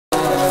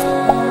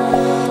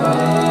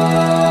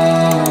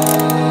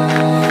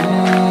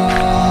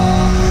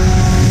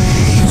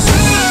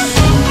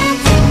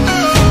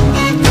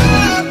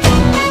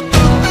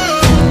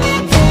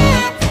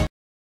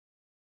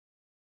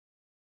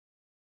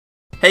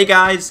Hey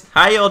guys,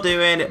 how y'all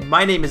doing?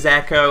 My name is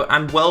Echo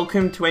and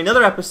welcome to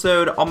another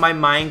episode of my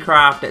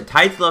Minecraft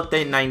Title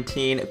Update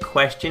 19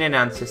 question and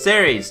answer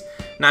series.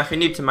 Now if you're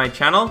new to my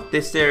channel,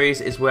 this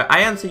series is where I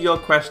answer your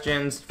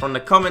questions from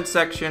the comment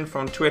section,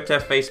 from Twitter,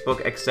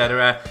 Facebook,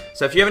 etc.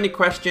 So if you have any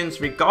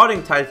questions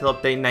regarding Title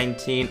Update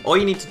 19, all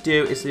you need to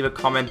do is leave a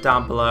comment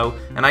down below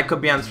and I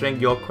could be answering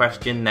your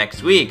question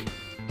next week.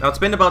 Now it's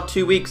been about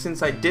 2 weeks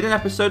since I did an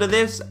episode of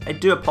this. I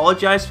do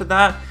apologize for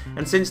that.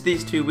 And since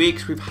these 2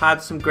 weeks, we've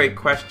had some great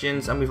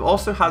questions and we've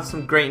also had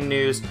some great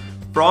news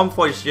from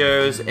voice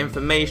shows,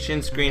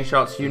 information,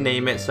 screenshots, you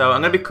name it. So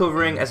I'm going to be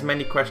covering as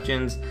many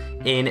questions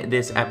in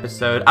this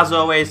episode. As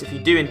always, if you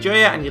do enjoy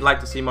it and you'd like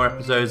to see more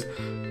episodes,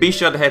 be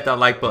sure to hit that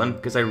like button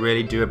because I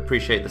really do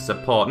appreciate the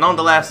support.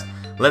 Nonetheless,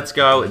 let's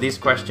go. These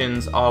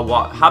questions are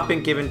what have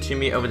been given to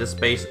me over the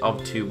space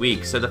of 2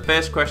 weeks. So the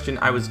first question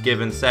I was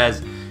given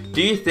says,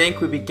 do you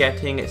think we'll be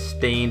getting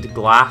stained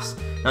glass?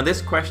 Now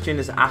this question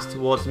is asked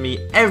towards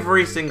me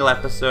every single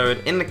episode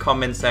in the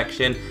comment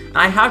section, and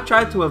I have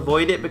tried to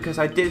avoid it because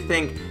I did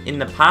think in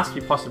the past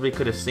we possibly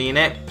could have seen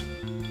it.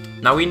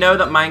 Now we know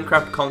that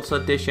Minecraft Console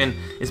Edition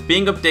is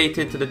being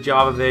updated to the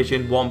Java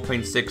version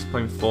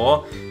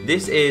 1.6.4.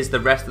 This is the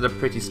rest of the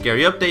pretty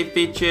scary update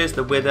features,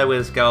 the wither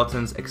with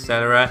skeletons,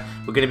 etc.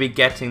 We're going to be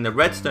getting the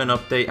redstone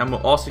update and we're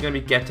also going to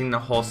be getting the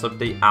horse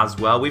update as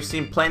well. We've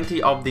seen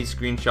plenty of these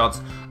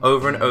screenshots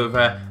over and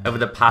over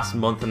the past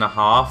month and a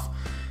half.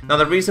 Now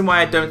the reason why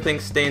I don't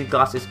think stained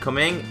glass is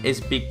coming is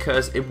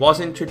because it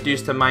was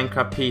introduced to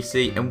Minecraft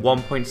PC in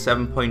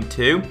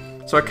 1.7.2.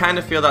 So I kind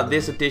of feel that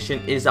this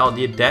edition is out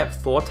the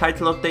depth for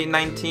Title Update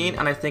 19,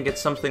 and I think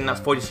it's something that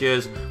 40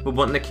 years would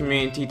want the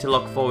community to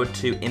look forward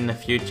to in the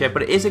future.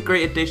 But it is a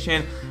great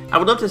addition. I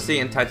would love to see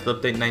it in Title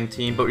Update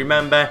 19, but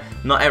remember,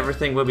 not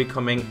everything will be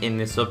coming in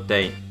this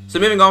update. So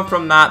moving on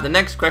from that, the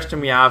next question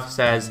we have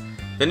says,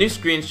 the new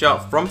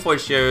screenshot from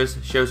voice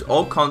shows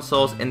all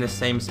consoles in the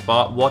same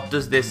spot. What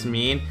does this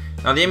mean?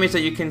 Now the image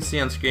that you can see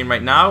on screen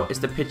right now is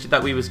the picture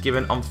that we was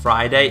given on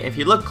Friday. If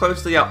you look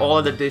closely at all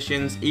of the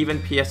additions,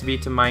 even PS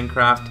Vita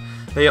Minecraft,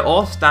 they are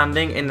all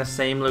standing in the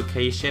same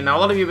location. Now a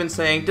lot of you have been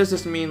saying, does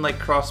this mean like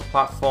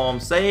cross-platform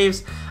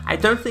saves? I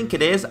don't think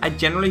it is. I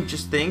generally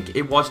just think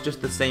it was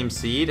just the same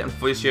seed and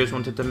voice shows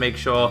wanted to make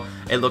sure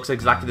it looks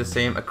exactly the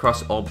same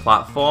across all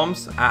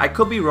platforms. I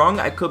could be wrong,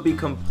 I could be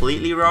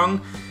completely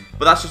wrong.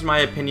 But that's just my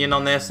opinion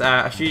on this.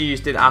 A few of you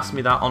did ask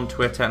me that on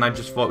Twitter and I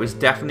just thought it was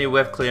definitely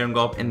worth clearing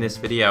up in this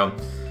video.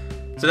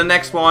 So the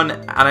next one,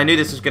 and I knew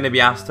this was going to be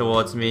asked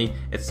towards me,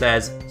 it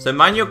says, so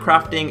manual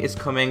crafting is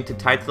coming to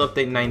Title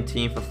Update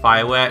 19 for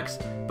fireworks,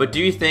 but do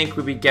you think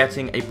we'll be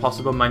getting a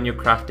possible manual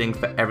crafting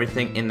for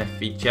everything in the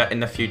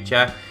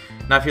future?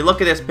 Now if you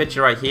look at this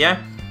picture right here,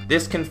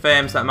 this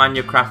confirms that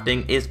manual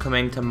crafting is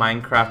coming to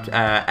Minecraft,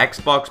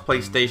 Xbox,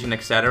 PlayStation,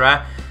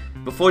 etc.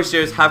 But voice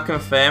shows have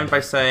confirmed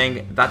by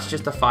saying that's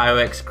just a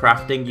fireworks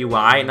crafting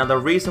UI. Now the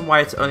reason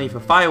why it's only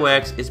for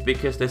fireworks is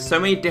because there's so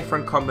many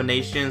different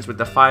combinations with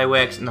the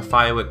fireworks and the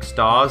fireworks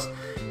stars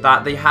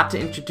that they had to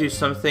introduce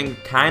something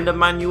kind of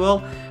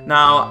manual.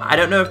 Now I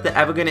don't know if they're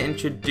ever going to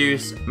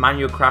introduce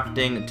manual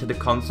crafting to the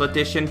console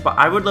edition, but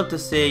I would love to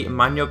see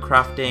manual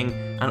crafting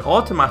and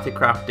automatic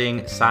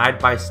crafting side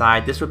by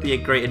side. This would be a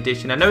great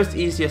addition. I know it's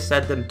easier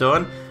said than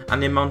done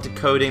and the amount of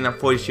coding that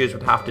voice shows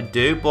would have to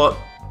do, but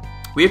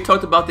we've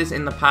talked about this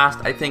in the past.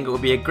 I think it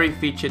would be a great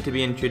feature to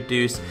be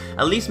introduced.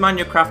 At least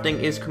manual crafting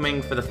is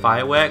coming for the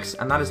fireworks,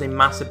 and that is a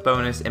massive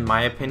bonus in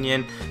my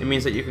opinion. It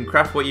means that you can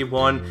craft what you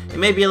want. It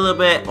may be a little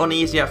bit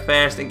uneasy at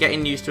first, and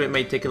getting used to it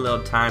may take a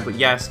little time, but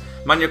yes,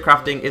 manual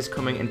crafting is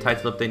coming in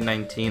Title Update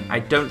 19. I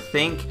don't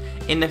think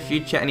in the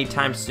future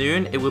anytime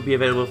soon it will be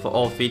available for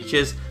all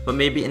features, but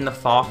maybe in the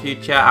far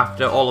future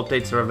after all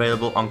updates are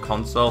available on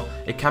console,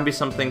 it can be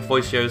something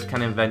voice shows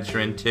can venture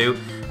into.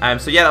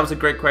 So yeah, that was a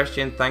great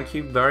question. Thank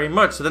you very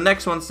much. So the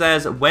next one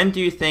says, when do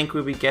you think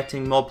we'll be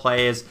getting more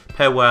players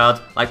per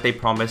world like they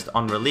promised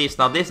on release?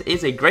 Now this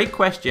is a great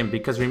question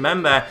because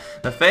remember,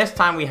 the first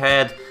time we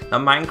heard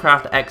that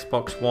Minecraft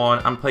Xbox One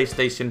and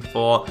PlayStation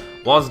 4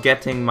 was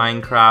getting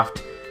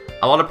Minecraft,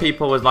 a lot of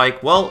people was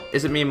like, well,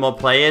 does it mean more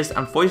players?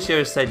 And voice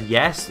shows said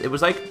yes. It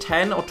was like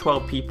 10 or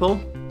 12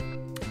 people,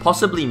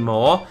 possibly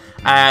more.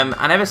 And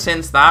ever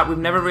since that, we've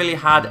never really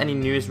had any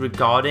news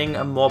regarding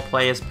more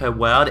players per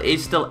world. It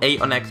is still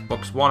 8 on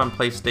Xbox One and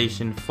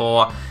PlayStation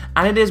 4,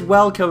 and it is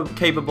well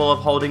capable of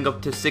holding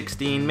up to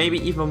 16, maybe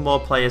even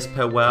more players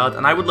per world,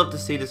 and I would love to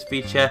see this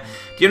feature.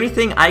 The only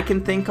thing I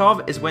can think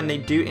of is when they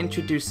do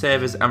introduce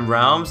servers and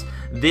realms,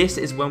 this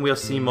is when we'll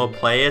see more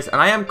players,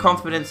 and I am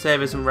confident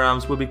servers and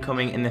realms will be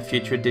coming in the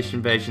future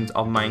edition versions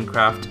of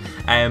Minecraft,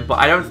 but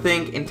I don't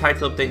think in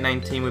Title Update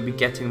 19 we'll be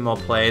getting more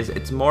players.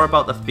 It's more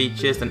about the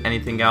features than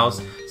anything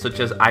else, such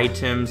as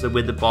items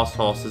with the boss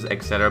horses,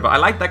 etc. But I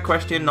like that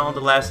question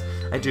nonetheless.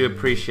 I do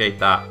appreciate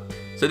that.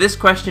 So this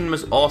question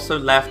was also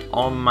left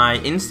on my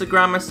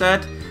Instagram. I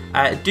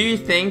said, do you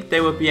think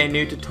there will be a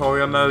new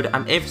tutorial mode,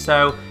 and if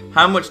so,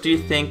 how much do you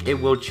think it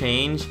will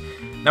change?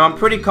 Now I'm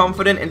pretty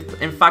confident,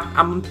 in fact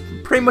I'm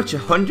pretty much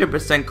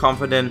 100%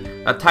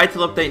 confident that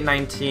Title Update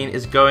 19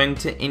 is going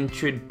to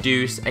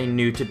introduce a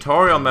new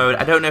tutorial mode.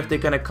 I don't know if they're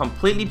going to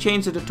completely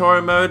change the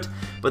tutorial mode,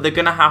 but they're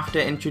going to have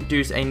to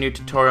introduce a new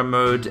tutorial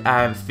mode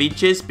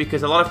features,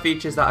 because a lot of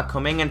features that are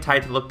coming in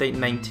Title Update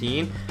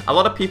 19, a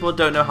lot of people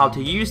don't know how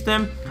to use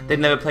them. They've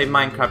never played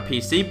Minecraft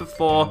PC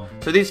before,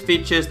 so these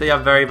features they are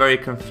very, very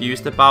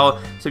confused about.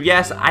 So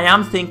yes, I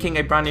am thinking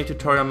a brand new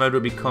tutorial mode will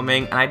be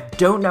coming, and I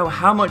don't know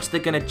how much they're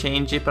going to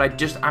change it,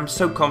 but I'm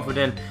so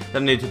confident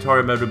that a new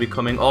tutorial mode will be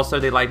coming. Also,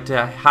 they like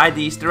to hide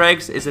the Easter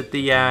eggs. Is it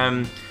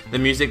the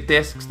music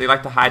discs? They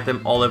like to hide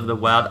them all over the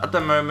world. At the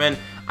moment,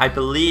 I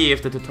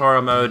believe the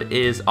tutorial mode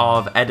is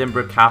of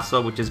Edinburgh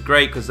Castle, which is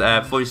great because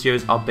voice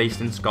shows are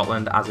based in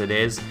Scotland as it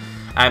is.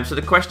 So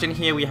the question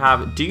here we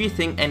have, do you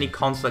think any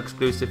console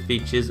exclusive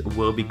features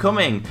will be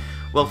coming?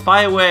 Well,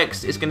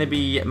 Fireworks is going to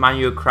be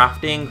manual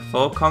crafting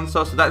for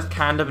console, so that's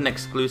kind of an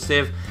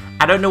exclusive.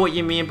 I don't know what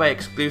you mean by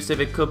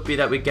exclusive. It could be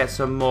that we get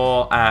some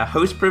more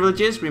host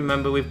privileges.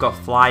 Remember, we've got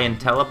Fly and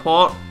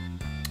Teleport,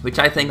 which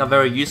I think are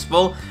very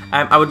useful.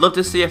 I would love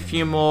to see a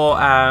few more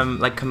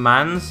like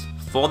commands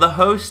for the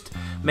host.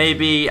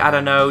 Maybe, I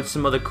don't know,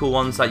 some other cool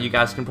ones that you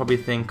guys can probably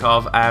think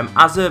of.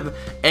 As of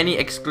any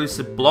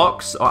exclusive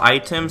blocks or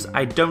items,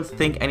 I don't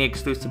think any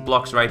exclusive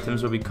blocks or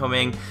items will be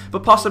coming,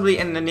 but possibly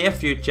in the near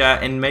future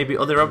and maybe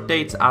other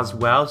updates as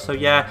well. So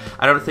yeah,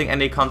 I don't think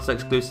any console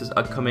exclusives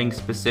are coming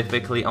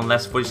specifically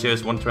unless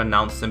Fuzzios want to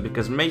announce them,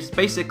 because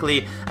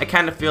basically I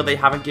kind of feel they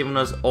haven't given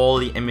us all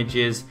the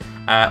images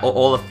or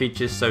all the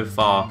features so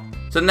far.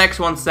 So the next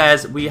one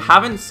says, we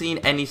haven't seen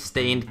any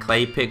stained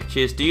clay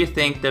pictures. Do you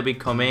think they'll be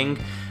coming?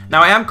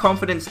 Now, I am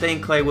confident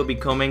Stained Clay will be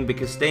coming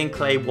because Stained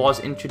Clay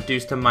was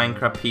introduced to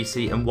Minecraft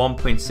PC in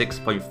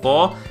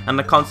 1.6.4, and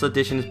the console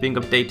edition is being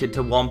updated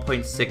to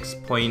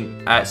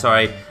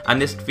 1.6. And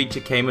this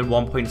feature came in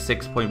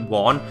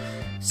 1.6.1.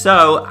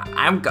 So,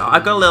 I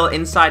got a little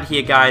insight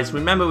here, guys.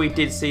 Remember, we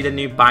did see the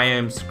new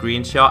biome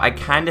screenshot. I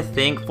kind of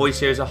think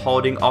Voiceovers are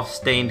holding off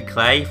Stained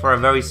Clay for a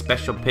very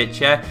special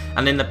picture.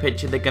 And in the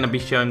picture, they're going to be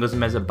showing us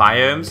Mesa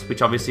Biomes,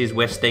 which obviously is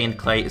where Stained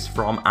Clay is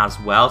from as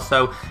well.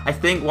 So, I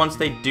think once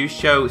they do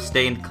show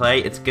Stained Clay,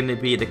 it's going to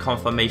be the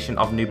confirmation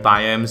of new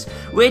biomes,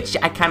 which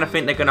I kind of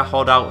think they're going to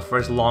hold out for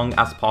as long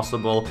as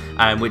possible.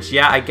 Which,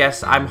 yeah, I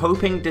guess I'm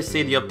hoping to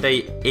see the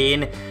update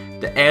in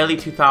the early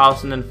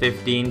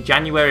 2015,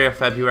 January or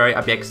February.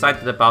 I'd be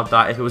excited about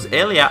that. If it was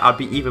earlier, I'd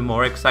be even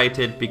more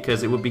excited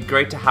because it would be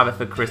great to have it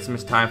for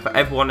Christmas time for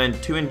everyone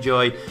to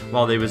enjoy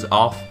while they was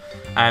off.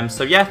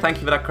 So yeah, thank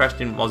you for that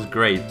question, it was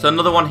great. So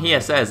another one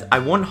here says, I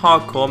want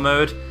hardcore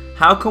mode.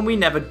 How come we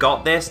never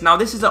got this? Now,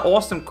 this is an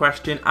awesome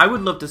question. I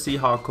would love to see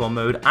hardcore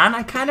mode, and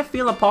I kind of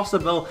feel a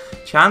possible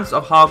chance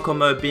of hardcore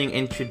mode being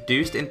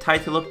introduced in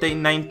Title Update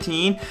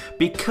 19,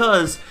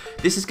 because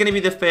this is going to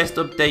be the first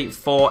update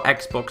for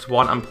Xbox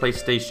One and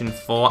PlayStation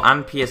 4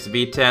 and PS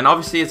Vita, and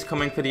obviously it's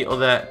coming for the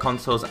other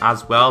consoles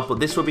as well, but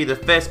this will be the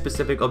first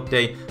specific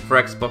update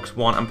for Xbox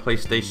One and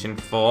PlayStation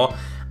 4.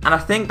 And I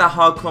think that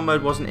hardcore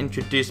mode wasn't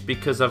introduced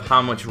because of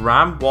how much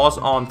RAM was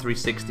on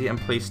 360 and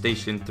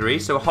PlayStation 3.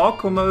 So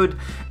hardcore mode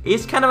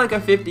is kind of like a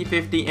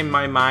 50-50 in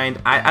my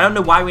mind. I don't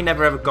know why we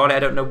never ever got it. I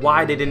don't know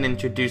why they didn't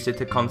introduce it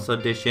to console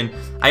edition.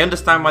 I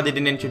understand why they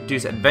didn't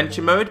introduce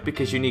adventure mode,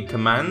 because you need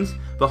commands.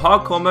 But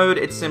hardcore mode,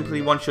 it's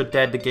simply once you're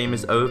dead, the game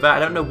is over. I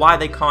don't know why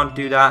they can't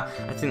do that.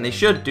 I think they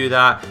should do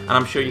that. And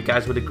I'm sure you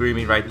guys would agree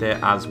with me right there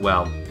as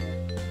well.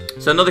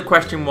 So another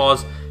question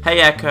was,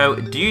 hey Echo,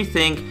 do you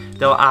think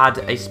they'll add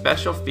a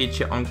special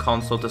feature on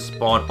console to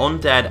spawn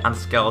undead and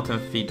skeleton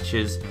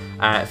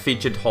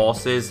featured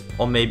horses,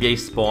 or maybe a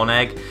spawn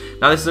egg?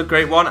 Now this is a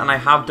great one, and I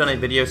have done a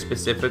video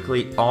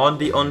specifically on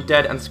the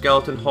undead and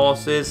skeleton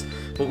horses,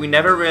 but we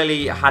never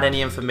really had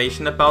any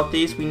information about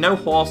these. We know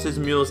horses,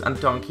 mules and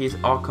donkeys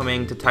are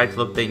coming to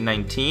Title Update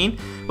 19,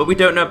 but we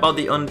don't know about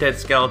the undead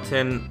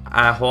skeleton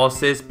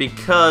horses,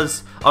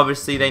 because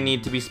obviously they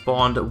need to be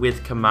spawned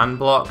with command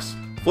blocks.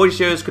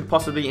 Voiceovers could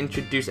possibly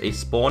introduce a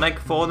spawn egg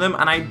for them,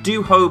 and I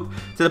do hope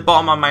to the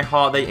bottom of my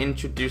heart they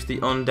introduce the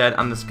undead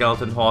and the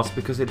skeleton horse,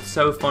 because it's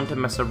so fun to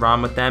mess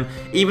around with them.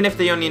 Even if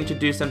they only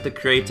introduce them to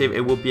creative, it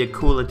will be a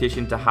cool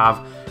addition to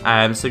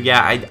have. So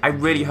yeah, I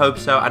really hope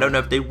so. I don't know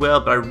if they will,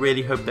 but I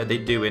really hope that they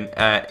do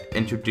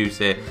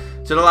introduce it.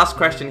 So the last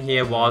question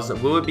here was,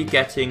 will we be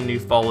getting new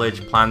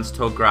foliage, plants,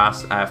 tall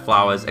grass,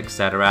 flowers,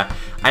 etc.?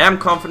 I am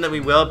confident we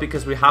will,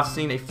 because we have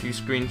seen a few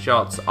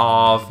screenshots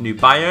of new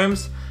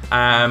biomes.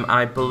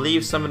 I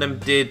believe some of them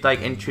did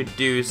like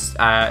introduce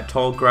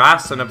tall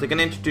grass, and if they're going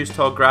to introduce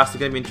tall grass, they're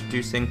going to be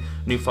introducing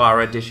new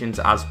flower additions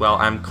as well.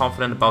 I'm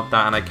confident about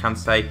that, and I can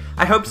say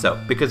I hope so,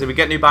 because if we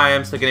get new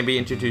biomes, they're going to be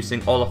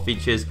introducing all the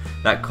features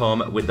that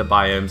come with the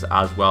biomes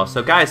as well.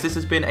 So guys, this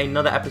has been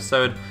another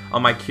episode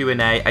on my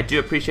Q&A. I do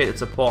appreciate the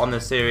support on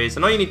this series,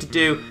 and all you need to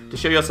do to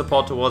show your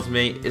support towards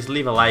me is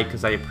leave a like,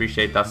 because I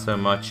appreciate that so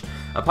much.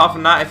 Apart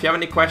from that, if you have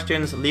any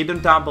questions, leave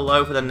them down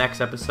below for the next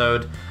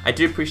episode. I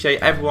do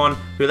appreciate everyone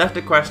who left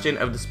a question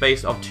over the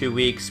space of 2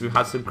 weeks. We've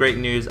had some great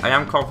news. I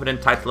am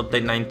confident Title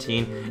Update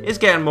 19 is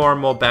getting more and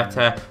more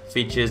better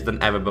features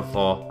than ever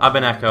before. I've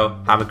been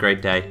Echo, have a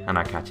great day, and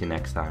I'll catch you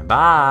next time.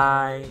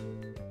 Bye!